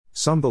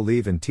Some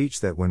believe and teach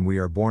that when we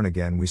are born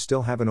again we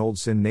still have an old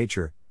sin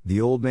nature,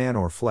 the old man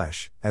or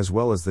flesh, as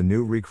well as the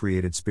new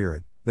recreated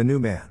spirit, the new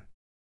man.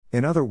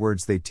 In other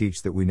words, they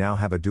teach that we now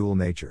have a dual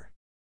nature.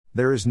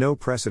 There is no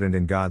precedent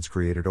in God's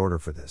created order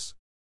for this.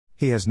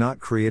 He has not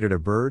created a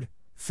bird,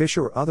 fish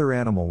or other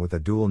animal with a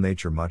dual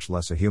nature, much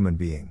less a human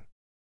being.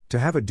 To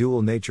have a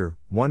dual nature,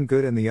 one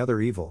good and the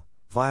other evil,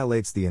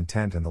 violates the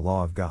intent and the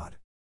law of God.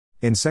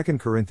 In 2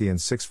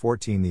 Corinthians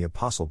 6:14 the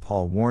Apostle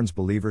Paul warns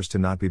believers to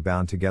not be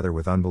bound together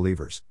with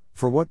unbelievers,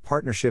 for what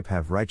partnership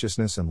have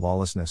righteousness and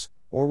lawlessness,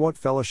 or what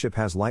fellowship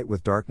has light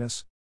with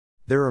darkness?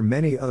 There are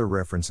many other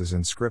references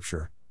in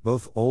Scripture,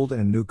 both Old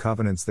and New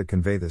Covenants, that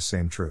convey this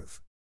same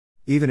truth.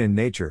 Even in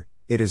nature,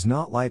 it is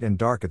not light and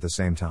dark at the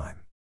same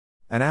time.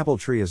 An apple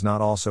tree is not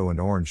also an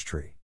orange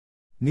tree.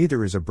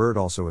 Neither is a bird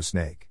also a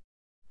snake.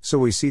 So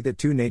we see that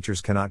two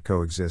natures cannot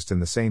coexist in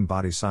the same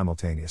body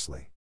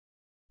simultaneously.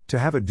 To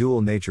have a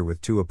dual nature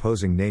with two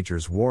opposing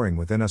natures warring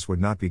within us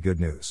would not be good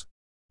news.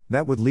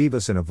 That would leave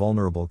us in a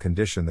vulnerable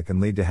condition that can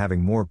lead to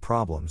having more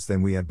problems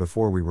than we had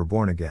before we were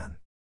born again.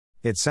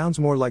 It sounds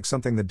more like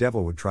something the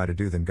devil would try to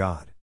do than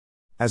God.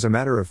 As a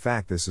matter of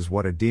fact, this is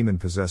what a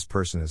demon-possessed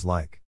person is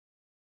like.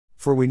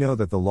 For we know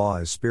that the law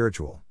is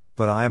spiritual,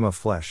 but I am of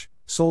flesh,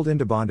 sold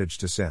into bondage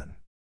to sin.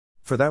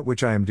 For that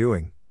which I am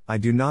doing, I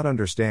do not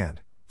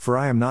understand, for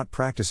I am not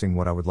practicing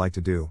what I would like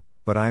to do,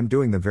 but I am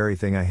doing the very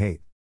thing I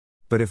hate.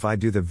 But if I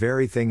do the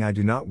very thing I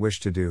do not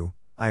wish to do,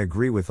 I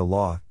agree with the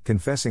law,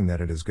 confessing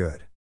that it is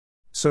good.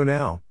 So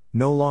now,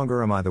 no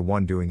longer am I the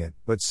one doing it,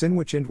 but sin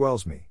which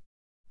indwells me.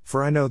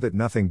 For I know that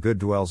nothing good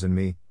dwells in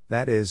me,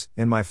 that is,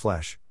 in my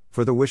flesh,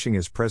 for the wishing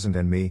is present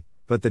in me,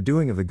 but the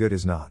doing of the good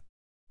is not.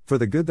 For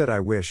the good that I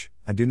wish,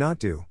 I do not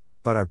do,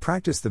 but I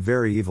practice the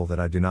very evil that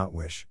I do not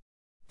wish.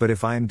 But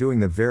if I am doing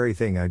the very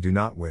thing I do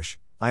not wish,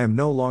 I am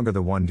no longer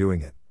the one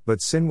doing it,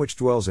 but sin which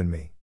dwells in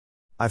me.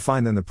 I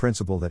find then the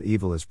principle that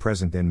evil is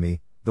present in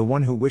me, the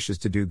one who wishes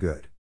to do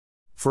good.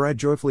 For I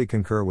joyfully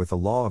concur with the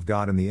law of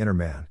God in the inner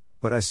man,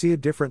 but I see a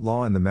different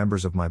law in the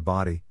members of my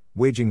body,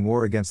 waging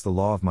war against the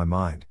law of my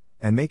mind,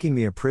 and making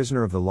me a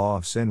prisoner of the law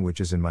of sin which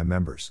is in my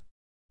members.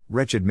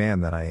 Wretched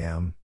man that I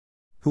am!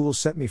 Who will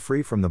set me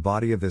free from the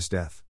body of this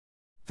death?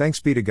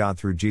 Thanks be to God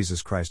through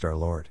Jesus Christ our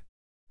Lord.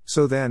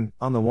 So then,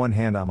 on the one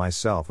hand I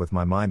myself with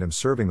my mind am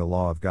serving the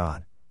law of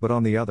God, but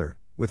on the other,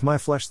 with my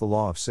flesh the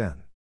law of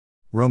sin.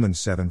 Romans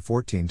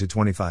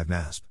 7:14-25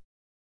 NASB.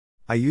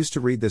 I used to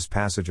read this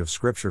passage of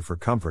Scripture for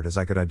comfort as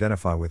I could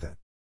identify with it.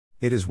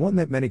 It is one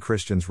that many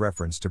Christians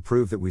reference to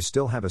prove that we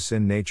still have a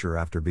sin nature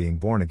after being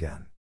born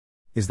again.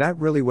 Is that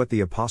really what the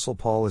Apostle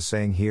Paul is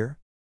saying here?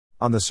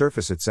 On the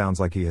surface it sounds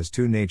like he has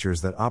two natures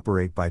that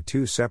operate by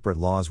two separate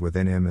laws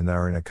within him and that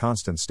are in a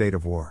constant state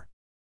of war.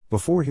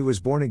 Before he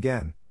was born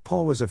again,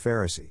 Paul was a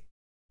Pharisee.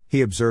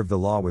 He observed the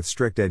law with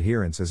strict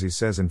adherence, as he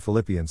says in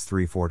Philippians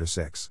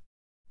 3:4-6.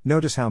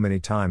 Notice how many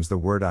times the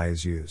word I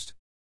is used.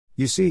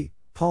 You see,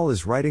 Paul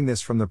is writing this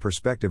from the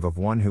perspective of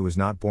one who is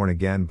not born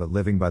again but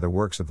living by the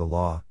works of the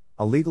law,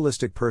 a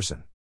legalistic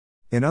person.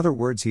 In other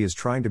words, he is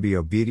trying to be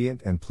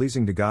obedient and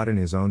pleasing to God in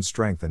his own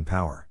strength and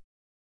power.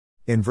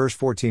 In verse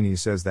 14 he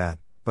says that,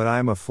 "But I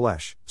am of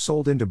flesh,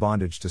 sold into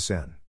bondage to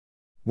sin."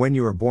 When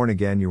you are born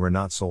again you are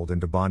not sold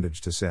into bondage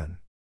to sin.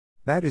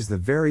 That is the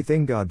very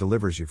thing God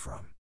delivers you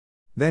from.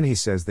 Then he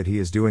says that he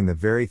is doing the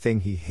very thing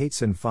he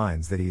hates and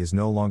finds that he is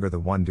no longer the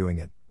one doing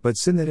it, but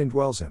sin that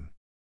indwells him.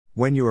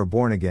 When you are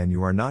born again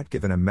you are not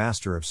given a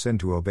master of sin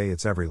to obey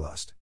its every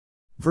lust.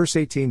 Verse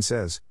 18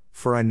 says,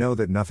 "For I know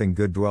that nothing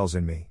good dwells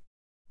in me."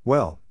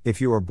 Well, if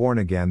you are born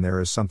again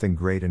there is something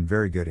great and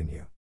very good in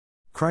you.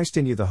 Christ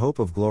in you the hope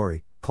of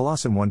glory,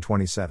 Colossians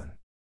 1:27.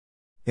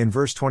 In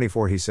verse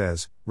 24 he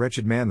says,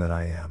 "Wretched man that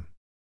I am."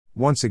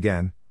 Once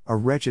again, a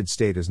wretched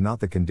state is not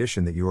the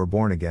condition that you are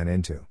born again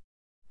into.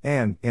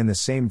 And, in the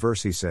same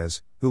verse he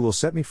says, "Who will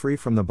set me free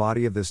from the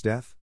body of this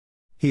death?"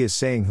 He is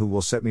saying who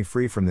will set me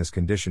free from this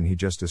condition he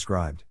just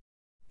described.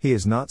 He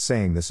is not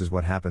saying this is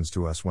what happens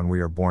to us when we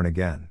are born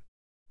again.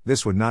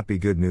 This would not be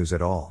good news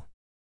at all.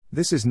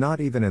 This is not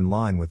even in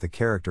line with the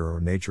character or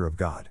nature of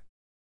God.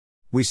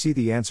 We see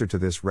the answer to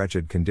this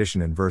wretched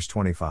condition in verse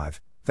 25,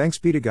 "Thanks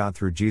be to God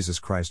through Jesus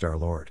Christ our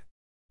Lord."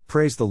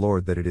 Praise the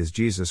Lord that it is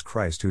Jesus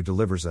Christ who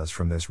delivers us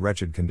from this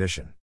wretched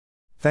condition.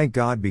 Thank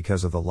God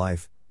because of the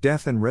life,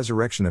 death and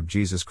resurrection of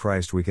Jesus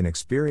Christ we can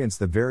experience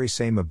the very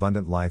same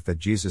abundant life that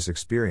Jesus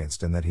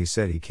experienced and that he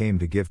said he came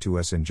to give to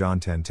us in John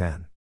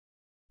 10:10.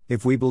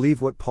 If we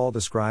believe what Paul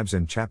describes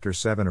in chapter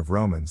 7 of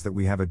Romans, that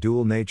we have a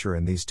dual nature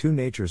and these two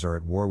natures are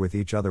at war with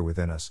each other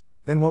within us,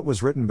 then what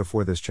was written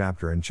before this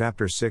chapter in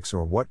chapter 6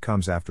 or what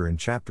comes after in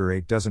chapter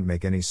 8 doesn't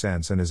make any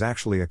sense and is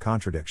actually a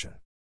contradiction.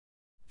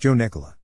 Joe Nicola.